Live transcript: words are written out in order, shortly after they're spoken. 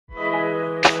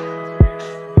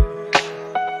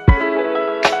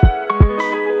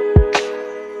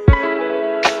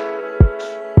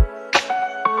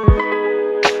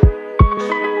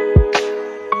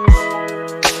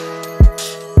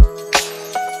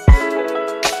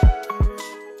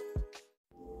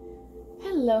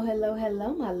Hello, hello,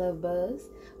 hello, my love bugs.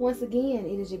 Once again,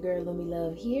 it is your girl Lumi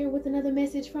Love here with another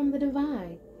message from the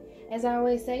divine. As I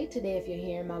always say, today if you're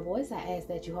hearing my voice, I ask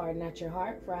that you harden not your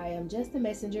heart, for I am just a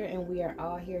messenger and we are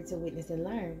all here to witness and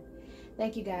learn.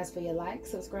 Thank you guys for your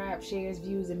likes, subscribe, shares,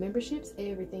 views, and memberships.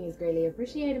 Everything is greatly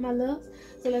appreciated, my loves.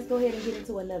 So let's go ahead and get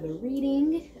into another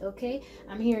reading, okay?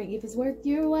 I'm hearing if it's worth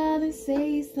your while, then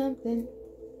say something.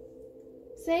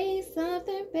 Say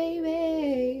something,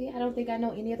 baby. I don't think I know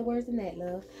any other words than that,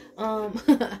 love.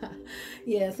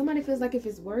 Yeah, somebody feels like if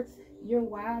it's worth your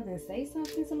while, then say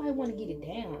something. Somebody want to get it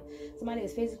down. Somebody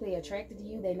is physically attracted to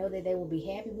you. They know that they will be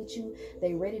happy with you.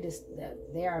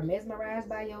 They are mesmerized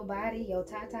by your body, your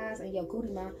tatas, and your cootie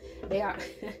mouth. They are...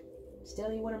 Just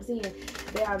telling you what I'm seeing.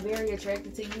 They are very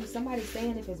attracted to you. Somebody's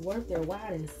saying if it's worth their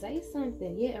while, then say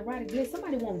something. Yeah, right again.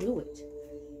 Somebody won't do it.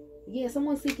 Yeah,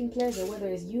 someone's seeking pleasure, whether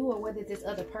it's you or whether it's this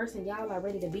other person. Y'all are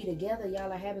ready to be together.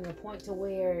 Y'all are having a point to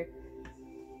where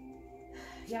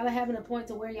y'all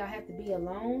have to be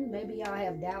alone. Maybe y'all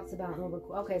have doubts about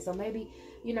okay, so maybe,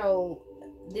 you know,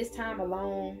 this time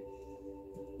alone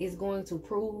is going to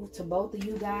prove to both of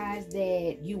you guys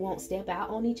that you won't step out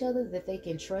on each other, that they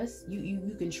can trust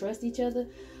you can trust each other,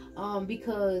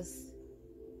 because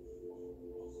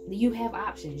you have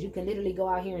options. You can literally go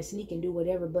out here and sneak and do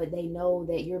whatever, but they know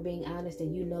that you're being honest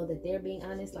and you know that they're being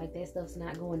honest. Like, that stuff's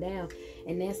not going down.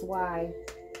 And that's why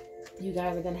you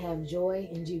guys are going to have joy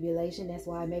and jubilation. That's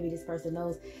why maybe this person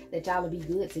knows that y'all will be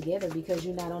good together, because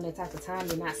you're not on that type of time.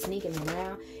 You're not sneaking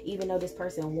around. Even though this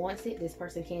person wants it, this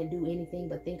person can't do anything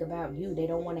but think about you. They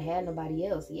don't want to have nobody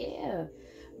else. Yeah.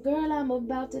 Girl, I'm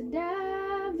about to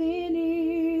dive in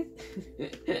it.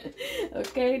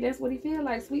 Okay, that's what he feel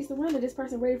like. Sweet surrender. This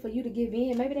person ready for you to give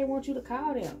in. Maybe they want you to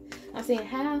call them. I'm saying,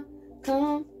 how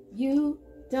come you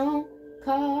don't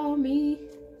call me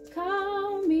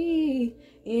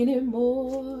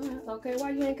anymore? Okay, why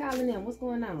you ain't calling them? What's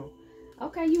going on?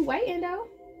 Okay, you waiting though.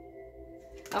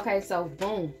 Okay, so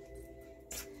boom.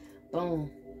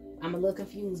 I'm a little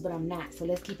confused, but I'm not. So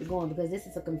let's keep it going, because this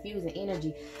is a confusing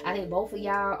energy. I think both of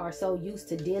y'all are so used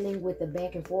to dealing with the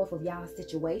back and forth of y'all's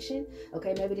situation.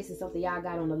 Okay, maybe this is something y'all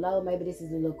got on the low. Maybe this is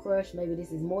a little crush. Maybe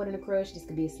this is more than a crush. This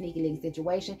could be a sneaky little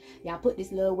situation. Y'all put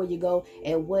this love where you go,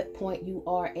 at what point you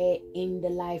are at in the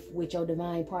life with your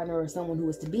divine partner, or someone who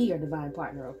is to be your divine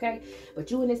partner, okay?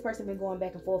 But you and this person been going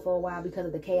back and forth for a while because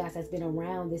of the chaos that's been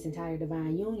around this entire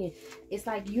divine union. It's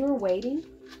like you're waiting.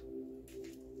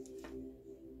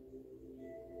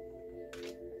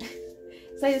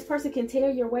 Say this person can tell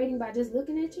you're waiting by just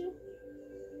looking at you.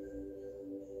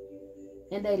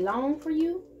 And they long for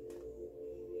you.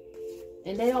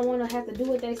 And they don't want to have to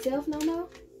do it themselves no more.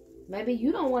 Maybe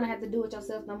you don't want to have to do it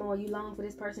yourself no more. You long for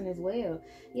this person as well.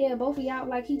 Yeah, both of y'all,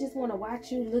 like, he just want to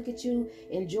watch you, look at you,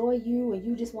 enjoy you, and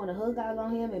you just want to hug out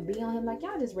on him and be on him. Like,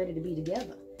 y'all just ready to be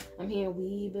together. I'm hearing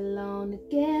we belong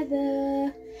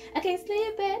together. I can't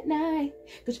sleep at night,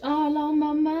 'cause you're all on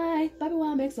my mind. Bobby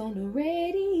Womack's on the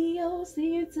radio.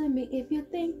 Sing to me if you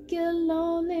think you're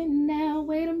lonely now.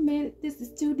 Wait a minute, this is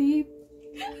too deep.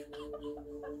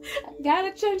 I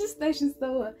gotta change the station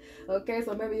store. Okay,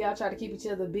 so maybe y'all try to keep each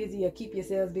other busy, or keep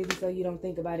yourselves busy so you don't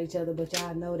think about each other, but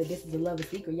y'all know that this is a love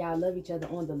secret. Y'all love each other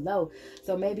on the low.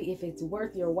 So maybe if it's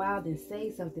worth your while, then say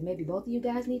something. Maybe both of you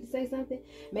guys need to say something.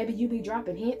 Maybe you be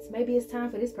dropping hints. Maybe it's time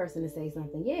for this person to say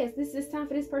something. Yes, this is time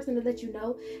for this person to let you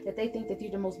know that they think that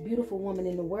you're the most beautiful woman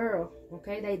in the world.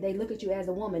 Okay, they look at you as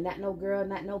a woman, not no girl,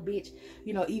 not no bitch.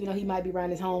 You know, even though he might be around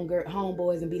his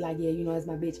homeboys and be like, yeah, you know, that's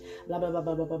my bitch, blah blah blah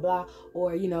blah blah blah blah.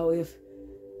 Or, you know, if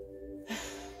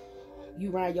you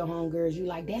ride your homegirls, you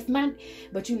like, that's my,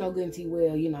 but you know good and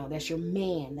well, you know, that's your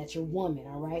man, that's your woman,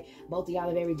 all right? Both of y'all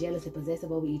are very jealous and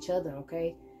possessive over each other,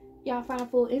 okay? Y'all find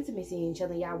full intimacy in each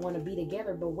other. Y'all want to be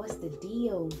together, but what's the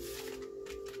deal?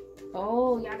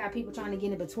 Oh, y'all got people trying to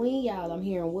get in between y'all. I'm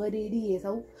hearing what it is.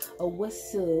 Oh,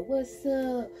 what's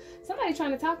up? Somebody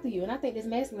trying to talk to you, and I think this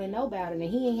masculine know about it, and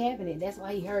he ain't having it. That's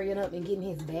why he hurrying up and getting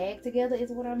his bag together,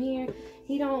 is what I'm hearing.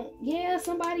 He don't, yeah,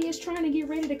 somebody is trying to get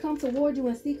ready to come toward you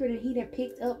in secret, and he done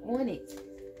picked up on it.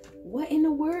 What in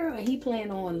the world? And he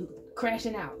planning on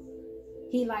crashing out.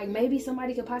 He like, maybe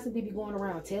somebody could possibly be going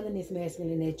around telling this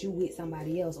masculine that you with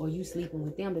somebody else, or you sleeping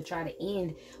with them, to try to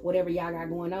end whatever y'all got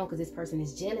going on, because this person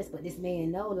is jealous. But this man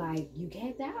know, like, you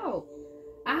gapped out.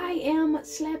 I am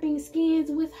slapping skins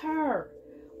with her.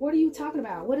 What are you talking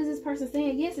about? What is this person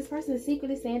saying? Yes, this person is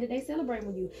secretly saying that they celebrate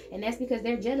with you. And that's because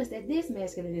they're jealous that this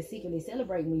masculine is secretly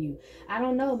celebrating with you. I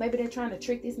don't know. Maybe they're trying to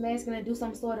trick this masculine, do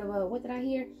some sort of, what did I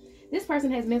hear? This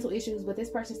person has mental issues, but this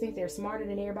person thinks they're smarter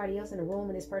than everybody else in the room,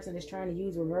 and this person is trying to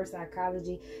use reverse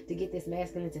psychology to get this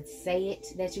masculine to say it,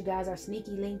 that you guys are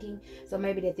sneaky linking. So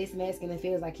maybe that this masculine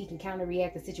feels like he can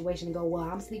counter-react the situation and go, well,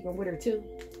 I'm sleeping with her too.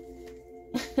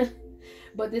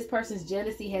 But this person's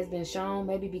jealousy has been shown,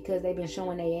 maybe because they've been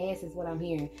showing their ass is what I'm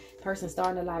hearing. Person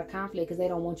starting a lot of conflict because they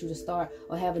don't want you to start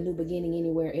or have a new beginning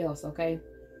anywhere else, okay?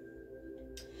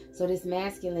 So this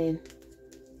masculine,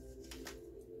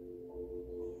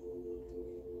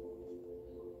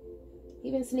 he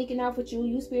been sneaking off with you.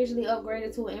 You spiritually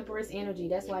upgraded to an Empress energy.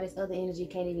 That's why this other energy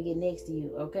can't even get next to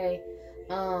you, okay?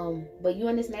 But you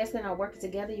and this masculine are working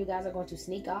together. You guys are going to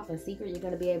sneak off in secret. You're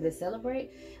going to be able to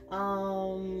celebrate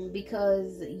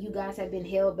because you guys have been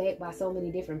held back by so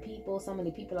many different people. So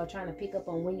many people are trying to pick up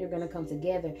on when you're going to come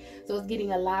together. So it's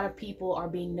getting a lot of people are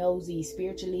being nosy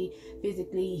spiritually,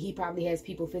 physically. He probably has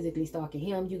people physically stalking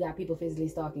him. You got people physically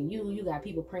stalking you. You got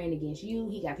people praying against you.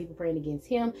 He got people praying against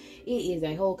him. It is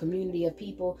a whole community of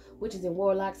people, witches and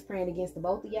warlocks, praying against the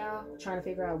both of y'all, trying to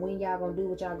figure out when y'all going to do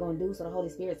what y'all going to do. So the Holy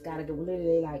Spirit's got to literally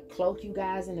like cloak you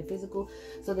guys in the physical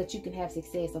so that you can have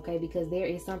success, okay? Because there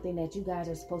is something that you guys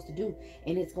are supposed to do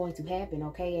and it's going to happen,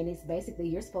 okay? And it's basically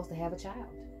you're supposed to have a child.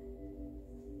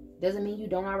 Doesn't mean you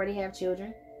don't already have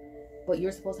children, but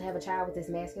you're supposed to have a child with this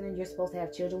masculine. You're supposed to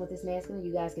have children with this masculine.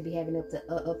 You guys could be having up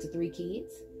to 3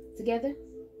 kids together.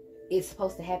 It's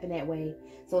supposed to happen that way.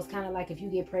 So it's kind of like if you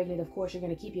get pregnant, of course, you're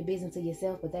going to keep your business to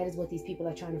yourself. But that is what these people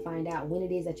are trying to find out, when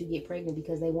it is that you get pregnant,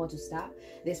 because they want to stop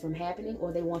this from happening,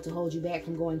 or they want to hold you back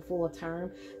from going full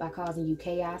term by causing you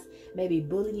chaos, maybe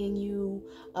bullying you,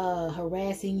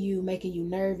 harassing you, making you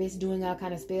nervous, doing all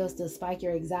kind of spells to spike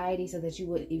your anxiety so that you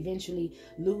would eventually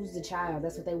lose the child.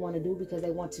 That's what they want to do because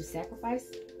they want to sacrifice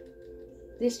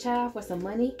this child for some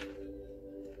money.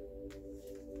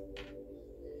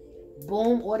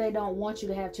 Boom. Or they don't want you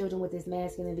to have children with this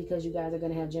masculine because you guys are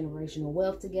going to have generational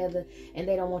wealth together and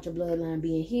they don't want your bloodline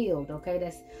being healed, okay?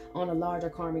 That's on a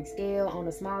larger karmic scale. On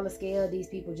a smaller scale, these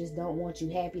people just don't want you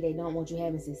happy. They don't want you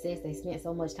having success. They spent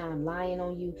so much time lying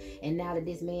on you, and now that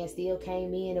this man still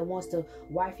came in and wants to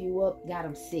wife you up, got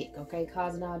them sick, okay?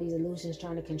 Causing all these illusions,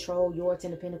 trying to control your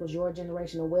 10 of Pentacles, your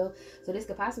generational wealth. So this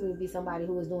could possibly be somebody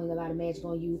who is doing a lot of magic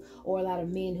on you, or a lot of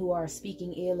men who are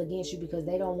speaking ill against you because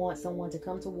they don't want someone to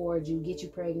come towards you, get you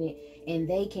pregnant, and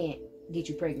they can't get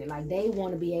you pregnant. Like they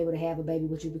want to be able to have a baby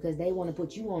with you because they want to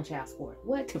put you on child support.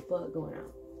 What the fuck going on?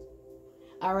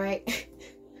 All right.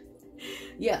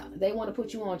 Yeah, they want to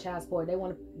put you on child support. They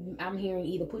want to, I'm hearing,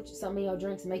 either put some of your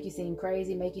drinks, make you seem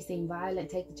crazy, make you seem violent,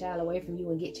 take the child away from you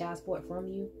and get child support from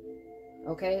you,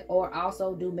 okay? Or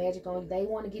also do magic on you. They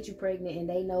want to get you pregnant, and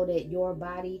they know that your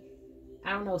body,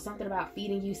 I don't know, something about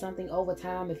feeding you something over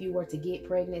time if you were to get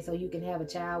pregnant, so you can have a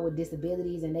child with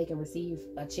disabilities and they can receive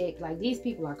a check. Like, these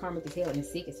people are karmic as hell and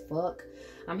sick as fuck.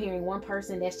 I'm hearing one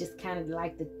person that's just kind of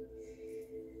like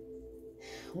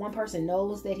one person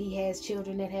knows that he has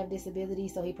children that have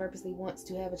disabilities, so he purposely wants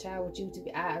to have a child with you.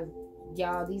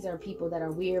 Y'all, these are people that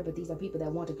are weird, but these are people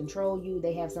that want to control you.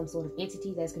 They have some sort of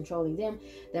entity that's controlling them,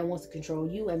 that wants to control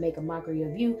you and make a mockery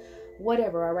of you.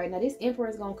 Whatever, all right? Now, this Emperor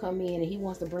is going to come in and he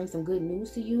wants to bring some good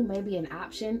news to you, maybe an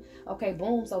option. Okay,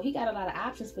 boom. So he got a lot of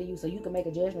options for you, so you can make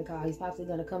a judgment call. He's possibly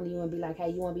going to come to you and be like, hey,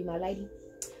 you want to be my lady?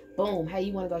 Boom. Hey,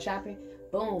 you want to go shopping?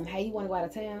 Boom. Hey, you want to go out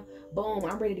of town? Boom.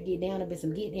 I'm ready to get down, a bit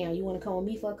some get down. You want to come with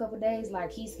me for a couple days? Like,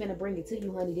 he's finna bring it to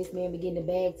you, honey. This man be getting the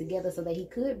bag together so that he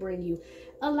could bring you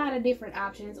a lot of different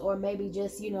options, or maybe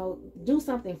just, you know, do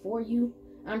something for you.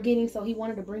 I'm getting, so he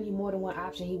wanted to bring you more than one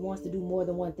option. He wants to do more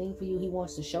than one thing for you. He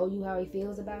wants to show you how he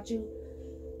feels about you.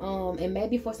 And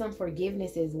maybe for some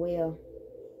forgiveness as well.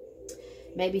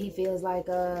 Maybe he feels like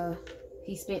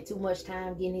he spent too much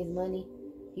time getting his money.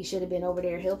 He should have been over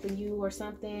there helping you or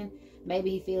something. Maybe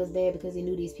he feels bad because he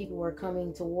knew these people were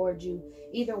coming towards you.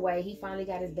 Either way, he finally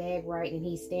got his bag right and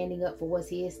he's standing up for what's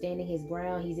his, standing his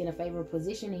ground. He's in a favorable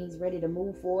position and he's ready to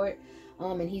move forward.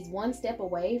 And he's one step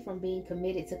away from being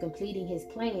committed to completing his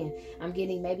plan. I'm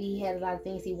getting, maybe he had a lot of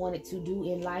things he wanted to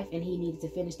do in life and he needed to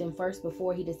finish them first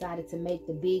before he decided to make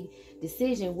the big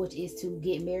decision, which is to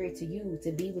get married to you,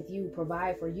 to be with you,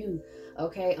 provide for you.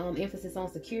 Okay, emphasis on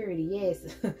security,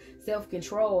 yes.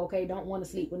 Self-control, okay, don't want to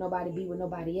sleep with nobody, be with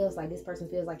nobody else. Like, this person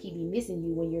feels like he be missing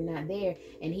you when you're not there,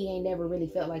 and he ain't never really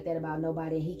felt like that about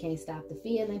nobody, and he can't stop the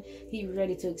feeling. He's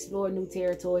ready to explore new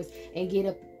territories and get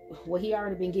up. Well, he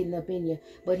already been getting up in you,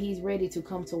 but he's ready to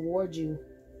come towards you.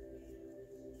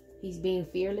 He's being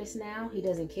fearless now. He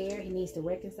doesn't care. He needs to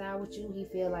reconcile with you. He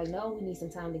feel like, no, we need some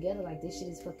time together. Like, this shit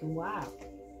is fucking wild.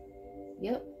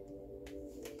 Yep.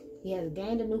 He has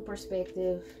gained a new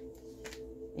perspective,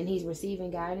 and he's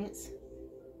receiving guidance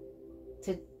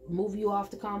move you off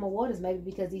the calmer waters, maybe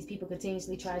because these people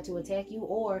continuously try to attack you,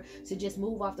 or to just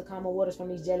move off the calmer waters from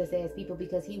these jealous ass people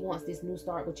because he wants this new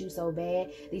start with you so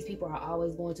bad. These people are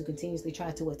always going to continuously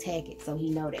try to attack it, so he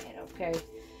know that. Okay,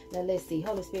 now let's see,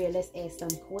 Holy Spirit, let's ask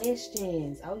some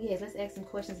questions. Oh yes, let's ask some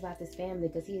questions about this family,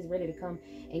 because he is ready to come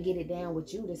and get it down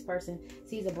with you. This person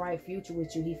sees a bright future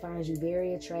with you. He finds you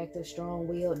very attractive,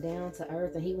 strong-willed, down to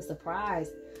earth, and he was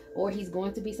surprised, or he's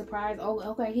going to be surprised. Oh,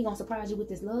 okay, he gonna surprise you with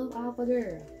this love offer,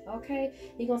 girl. Okay,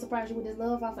 he gonna surprise you with this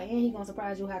love offer, and he gonna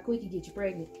surprise you how quick he get you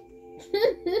pregnant.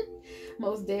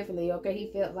 Most definitely. Okay, he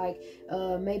felt like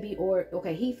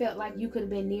he felt like you could have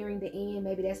been nearing the end.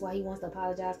 Maybe that's why he wants to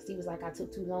apologize, because he was like, I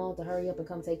took too long to hurry up and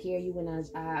come take care of you when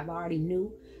I've already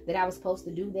knew that I was supposed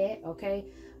to do that. Okay,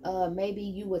 maybe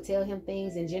you would tell him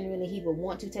things and genuinely he would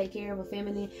want to take care of a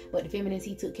feminine, but the feminines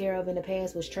he took care of in the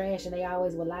past was trash and they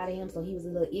always would lie to him, so he was a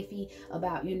little iffy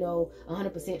about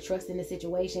 100% trusting the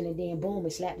situation. And then boom,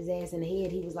 it slapped his ass in the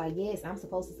head. He was like, yes, I'm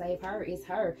supposed to save her. It's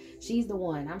her, she's the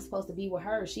one. I'm supposed to be with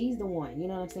her, she's the one. You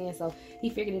know what I'm saying? So he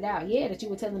figured it out, yeah, that you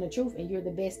were telling the truth and you're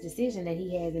the best decision that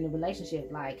he has in a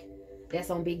relationship. Like, that's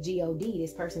on big G-O-D.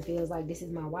 This person feels like, this is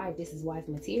my wife, this is wife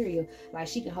material. Like,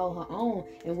 she can hold her own,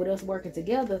 and with us working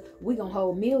together, we gonna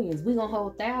hold millions, we gonna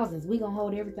hold thousands, we gonna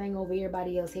hold everything over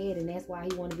everybody else's head. And that's why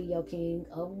he want to be your king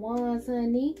of wands,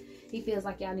 honey. He feels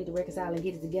like y'all need to reconcile and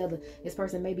get it together. This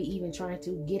person may be even trying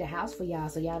to get a house for y'all,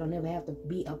 so y'all don't ever have to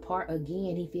be apart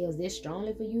again. He feels this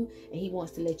strongly for you, and he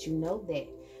wants to let you know that.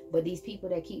 But these people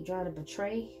that keep trying to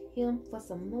betray him for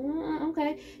some money,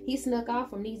 okay, he snuck off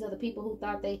from these other people who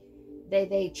thought they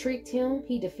tricked him.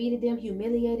 He defeated them,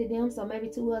 humiliated them. So maybe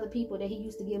two other people that he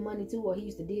used to give money to, or he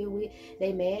used to deal with,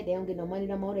 they mad, they don't get no money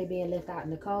no more, they being left out in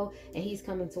the cold, and he's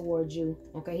coming towards you.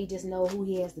 Okay, he just know who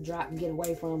he has to drop and get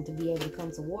away from to be able to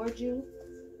come towards you.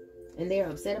 And they're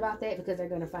upset about that because they're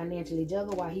going to financially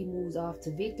juggle while he moves off to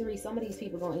victory. Some of these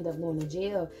people are going to end up going to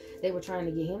jail. They were trying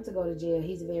to get him to go to jail.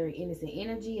 He's a very innocent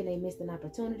energy, and they missed an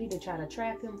opportunity to try to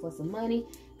trap him for some money.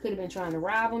 Could have been trying to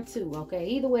rob him too. Okay,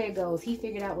 either way it goes, he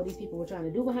figured out what these people were trying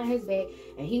to do behind his back,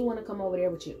 and he want to come over there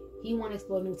with you. He want to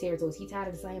explore new territories. He tired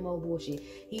of the same old bullshit.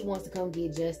 He wants to come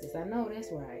get justice. I know that's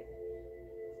right.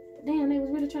 But damn, they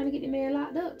was really trying to get the man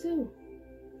locked up too.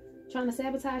 Trying to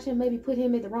sabotage him, maybe put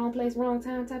him at the wrong place, wrong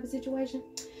time type of situation.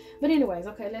 But anyways,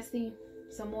 okay, let's see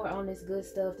some more on this good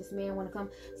stuff. This man want to come.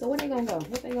 So where they gonna go?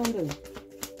 What they gonna do?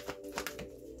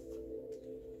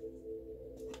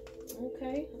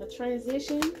 Okay, a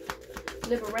transition,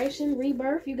 liberation,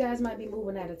 rebirth. You guys might be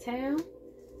moving out of town.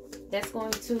 That's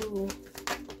going to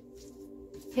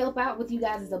help out with you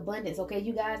guys' abundance. Okay,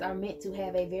 you guys are meant to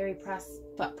have a very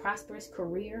prosperous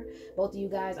career. Both of you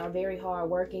guys are very hard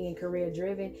working and career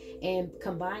driven, and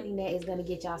combining that is going to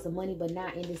get y'all some money, but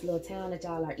not in this little town that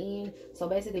y'all are in. So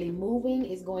basically moving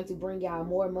is going to bring y'all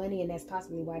more money, and that's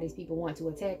possibly why these people want to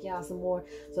attack y'all some more,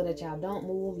 so that y'all don't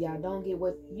move, y'all don't get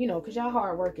what, because y'all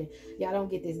hard working, y'all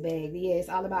don't get this bag. Yeah, it's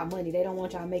all about money. They don't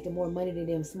want y'all making more money than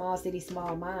them. Small city,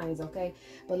 small minds. Okay,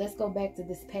 but let's go back to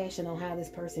this passion on how this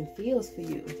person feels for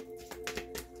you.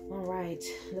 All right,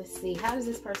 let's see. How does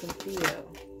this person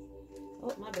feel?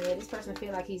 Oh, my bad. This person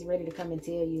feel like he's ready to come and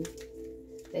tell you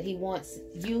that he wants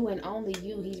you and only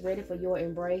you. He's ready for your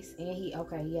embrace. And he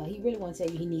really want to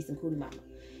tell you he needs some cootie mama.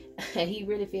 And he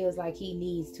really feels like he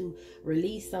needs to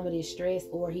release some of this stress,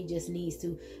 or he just needs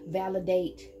to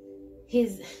validate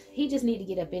he just need to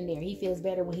get up in there. He feels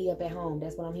better when he up at home.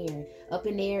 That's what I'm hearing. Up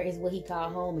in there is what he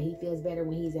called home, and he feels better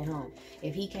when he's at home.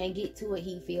 If he can't get to it,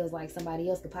 he feels like somebody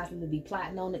else could possibly be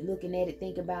plotting on it, looking at it,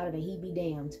 think about it, and he be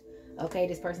damned. Okay,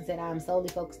 this person said, I'm solely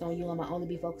focused on you. I'm going to only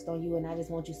be focused on you, and I just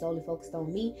want you solely focused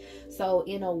on me. So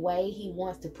in a way, he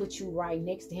wants to put you right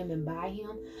next to him and by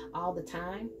him all the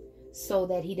time, so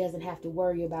that he doesn't have to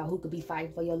worry about who could be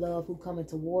fighting for your love, who coming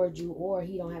towards you, or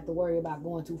he don't have to worry about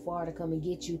going too far to come and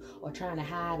get you, or trying to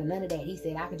hide, and none of that. He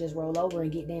said, I can just roll over and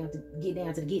get down to the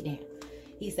get down.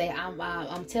 He said,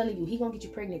 I'm telling you, he gonna get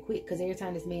you pregnant quick, because every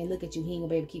time this man look at you, he ain't gonna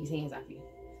be able to keep his hands off you.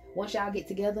 Once y'all get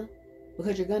together,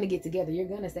 because you're gonna get together, you're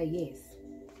gonna say yes.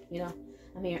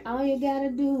 I mean, all you gotta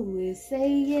do is say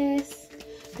yes.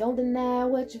 Don't deny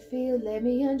what you feel. Let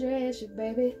me undress you,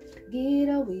 baby. Get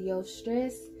over your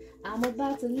stress. I'm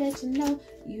about to let you know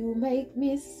you make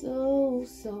me so.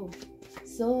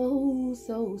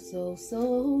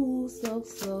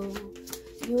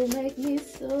 You make me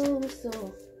so.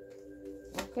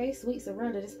 Okay, sweet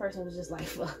surrender. This person was just like,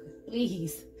 fuck,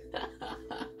 please.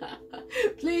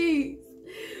 Please.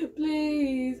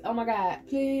 Oh my God,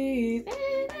 please.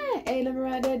 Hey, let me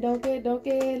ride that donkey. Let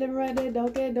me ride that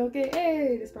donkey.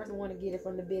 Hey, this person want to get it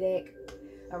from the bid act.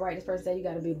 All right, this person said, you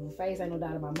got a beautiful face. Ain't no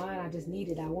doubt in my mind. I just need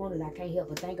it. I want it. I can't help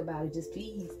but think about it. Just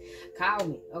please call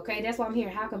me. Okay, that's why I'm here.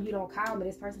 How come you don't call me?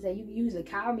 This person said, you usually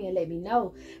call me and let me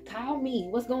know. Call me.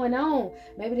 What's going on?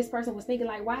 Maybe this person was thinking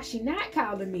like, why is she not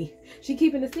calling me? She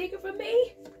keeping a secret from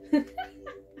me?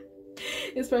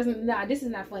 This person, nah, this is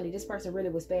not funny. This person really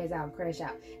would spaz out and crash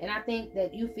out. And I think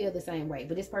that you feel the same way.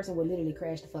 But this person would literally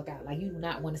crash the fuck out. Like, you do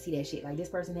not want to see that shit. Like, this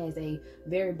person has a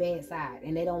very bad side.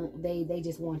 And they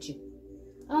just want you.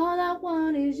 All I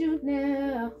want is you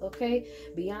now. Okay?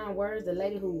 Beyond words, the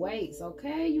lady who waits.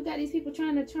 Okay? You got these people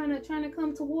trying to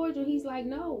come towards you. He's like,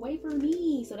 no, wait for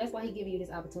me. So that's why he giving you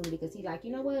this opportunity. Because he's like,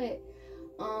 you know what?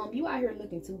 You out here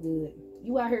looking too good.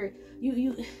 You out here,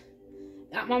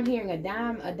 I'm hearing a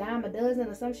dime a dozen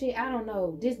or some shit. I don't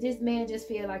know. This man just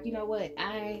feel like, you know what?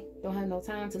 I don't have no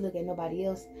time to look at nobody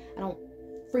else. I don't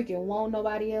freaking want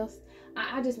nobody else.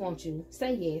 I just want you.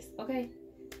 Say yes, okay?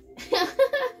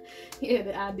 Yeah,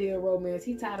 the ideal romance.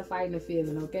 He tired of fighting the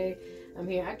feeling, okay? I'm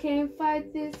here. I can't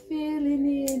fight this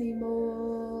feeling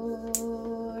anymore.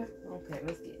 Okay,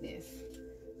 let's get this.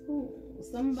 Ooh,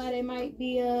 somebody might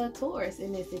be a Taurus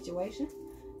in this situation.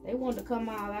 They want to come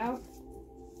all out.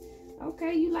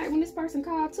 Okay, you like when this person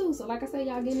called too. So like I said,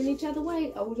 y'all getting in each other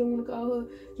way. Oh, you don't want to call her.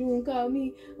 You want to call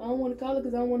me. I don't want to call her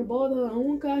because I don't want to bother her. I don't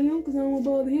want to call him because I don't want to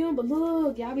bother him. But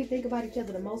look, y'all be thinking about each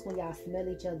other the most when y'all smell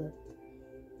each other.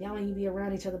 Y'all ain't even be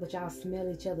around each other, but y'all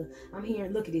smell each other. I'm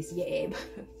hearing, look at this. Yeah,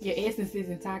 your essence is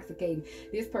intoxicating.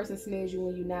 This person smells you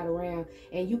when you're not around.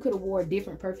 And you could have wore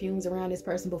different perfumes around this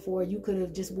person before. You could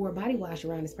have just wore body wash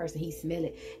around this person. He smell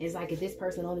it. It's like if this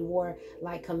person only wore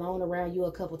like cologne around you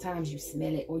a couple times, you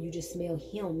smell it. Or you just smell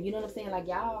him. You know what I'm saying? Like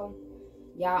y'all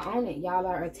own it. Y'all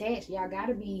are attached. Y'all got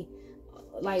to be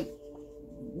like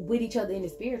with each other in the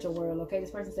spiritual world. Okay,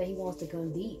 this person said he wants to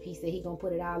come deep. He said he gonna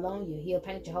put it all on you. He'll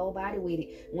paint your whole body with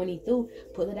it. When he through,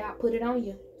 pull it out, put it on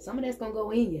you. Some of that's gonna go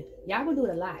in you. Y'all gonna do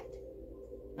it a lot.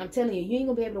 I'm telling you, you ain't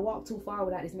gonna be able to walk too far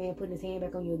without this man putting his hand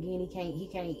back on you again.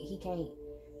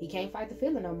 He can't fight the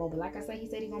feeling no more. But like I said, he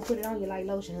said he gonna put it on you like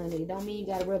lotion, honey. It don't mean you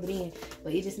gotta rub it in,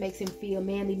 but it just makes him feel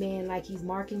manly man, like he's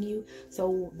marking you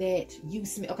so that you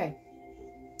smell. Okay,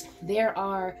 there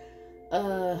are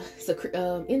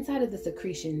inside of the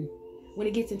secretion, when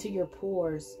it gets into your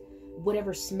pores,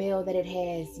 whatever smell that it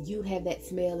has, you have that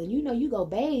smell, and you know you go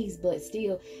bathe, but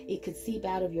still it could seep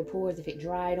out of your pores if it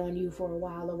dried on you for a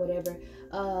while or whatever.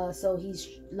 So he's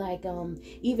like,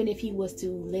 even if he was to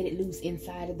let it loose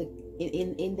inside of the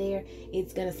in there,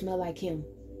 it's gonna smell like him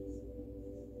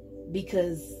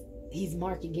because he's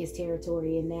marking his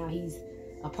territory, and now he's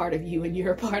a part of you and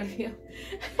you're a part of him.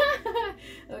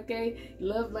 Okay,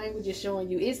 love language is showing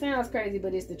you. It sounds crazy,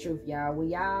 but it's the truth, y'all. When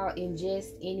y'all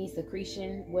ingest any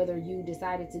secretion, whether you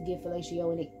decided to give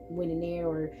fellatio and it went in there,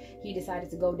 or he decided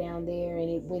to go down there and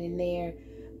it went in there,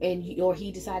 or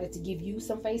he decided to give you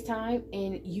some FaceTime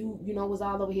and you know was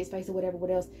all over his face or whatever,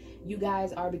 what else, you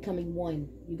guys are becoming one.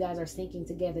 You guys are syncing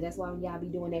together. That's why when y'all be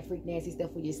doing that freak nasty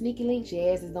stuff with your sneaky links,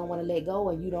 your asses don't want to let go,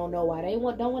 and you don't know why they don't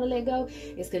want to let go.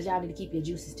 It's because y'all need to keep your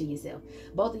juices to yourself.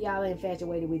 Both of y'all are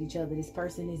infatuated with each other. This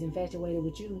person is infatuated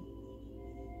with you.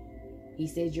 He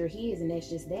said you're his, and that's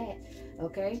just that.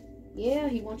 Okay, yeah,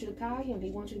 he wants you to call him.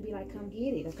 He wants you to be like, come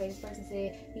get it. Okay, this person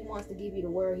said he wants to give you the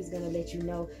word. He's going to let you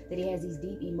know that he has these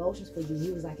deep emotions for you.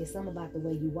 He was like, it's something about the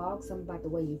way you walk, something about the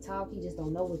way you talk. He just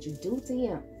don't know what you do to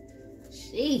him.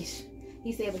 Sheesh.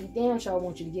 He said, but he damn sure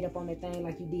wants you to get up on that thing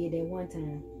like you did that one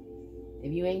time.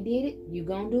 If you ain't did it, you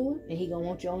gonna do it, and he gonna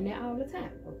want you on that all the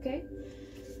time. Okay?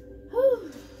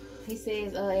 Whew. He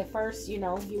says, at first, you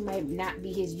know, you may not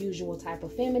be his usual type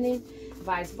of feminine,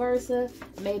 vice versa.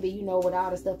 Maybe, you know, with all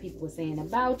the stuff people were saying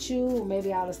about you, or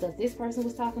maybe all the stuff this person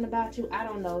was talking about you. I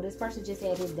don't know. This person just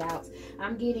had his doubts.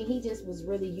 I'm getting, he just was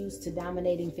really used to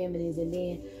dominating feminines, and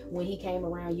then when he came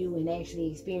around you and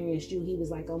actually experienced you, he was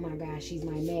like, oh my gosh, she's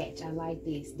my match. I like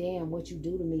this. Damn, what you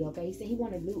do to me, okay? He said he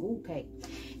wanted to do, okay.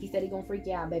 He said he gonna freak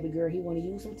you out, baby girl. He want to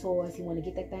use some toys. He want to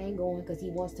get that thing going because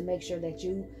he wants to make sure that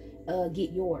you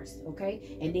get yours,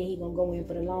 okay? And then he gonna go in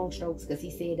for the long strokes because he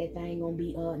said that thing gonna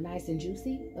be nice and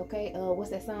juicy, okay? What's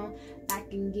that song? I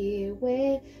can get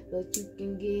wet, but you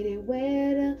can get it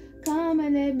wetter. Come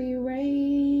and let me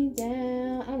rain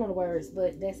down. I don't know the words,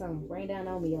 but that song, rain down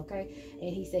on me, okay?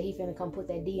 And he said he finna come put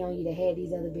that D on you that had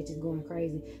these other bitches going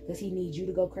crazy because he needs you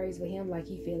to go crazy for him like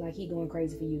he feel like he going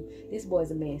crazy for you. This boy's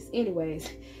a mess. Anyways,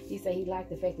 he said he liked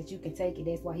the fact that you can take it.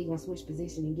 That's why he gonna switch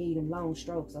position and give you them long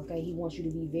strokes, okay? He wants you to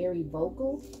be very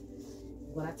vocal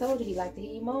What I told you, he like to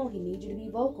hear you moan. He needs you to be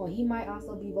vocal. He might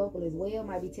also be vocal as well.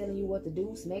 Might be telling you what to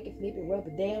do, smack it, flip it, rub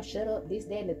it down, shut up, this,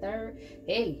 that, and the third.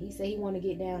 Hey, he said he want to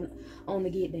get down on the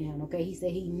get down, okay? He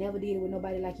said he never did it with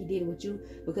nobody like he did it with you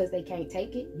because they can't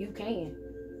take it. You can.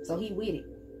 So he with it.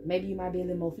 Maybe you might be a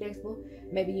little more flexible.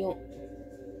 Maybe you don't.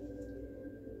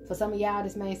 For some of y'all,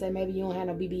 this man say maybe you don't have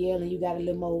no BBL and you got a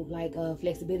little more like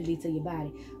flexibility to your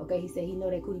body. Okay, he said he know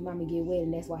that cootie mama get wet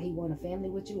and that's why he want a family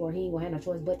with you, or he ain't gonna have no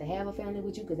choice but to have a family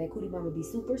with you because that cootie mama be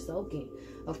super soaking.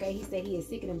 Okay, he said he is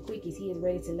sick of them quickies. He is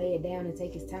ready to lay it down and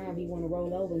take his time. He want to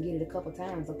roll over and get it a couple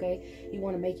times. Okay, he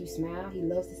want to make you smile. He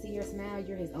loves to see your smile.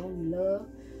 You're his only love.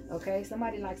 Okay,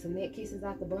 somebody likes some neck kisses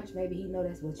out the bunch. Maybe he know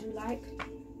that's what you like.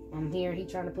 I'm here. He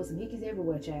trying to put some hickeys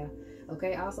everywhere, child.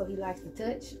 Okay, also he likes to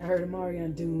touch. I heard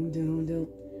Marion doom, doom, doom.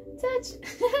 Touch.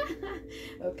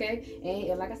 Okay,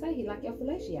 and like I said, he like your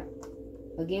fellatio.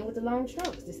 Again with the long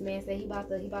strokes. This man said he about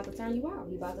to turn you out.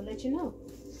 He about to let you know.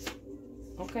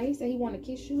 Okay, he said he want to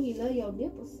kiss you. He love your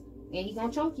nipples. And he gonna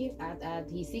choke you.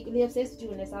 He's secretly obsessed with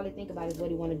you, and that's all he think about is what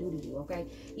he want to do to you, okay?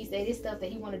 He said this stuff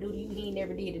that he want to do to you, he ain't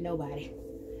never did to nobody.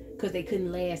 Because they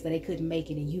couldn't last or they couldn't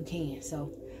make it, and you can.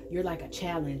 So you're like a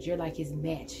challenge. You're like his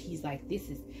match. He's like, this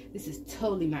is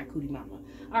totally my cootie mama.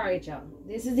 All right, y'all.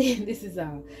 This is it. This is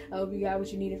all. I hope you got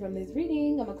what you needed from this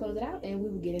reading. I'm going to close it out, and we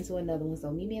will get into another one.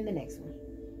 So meet me in the next one.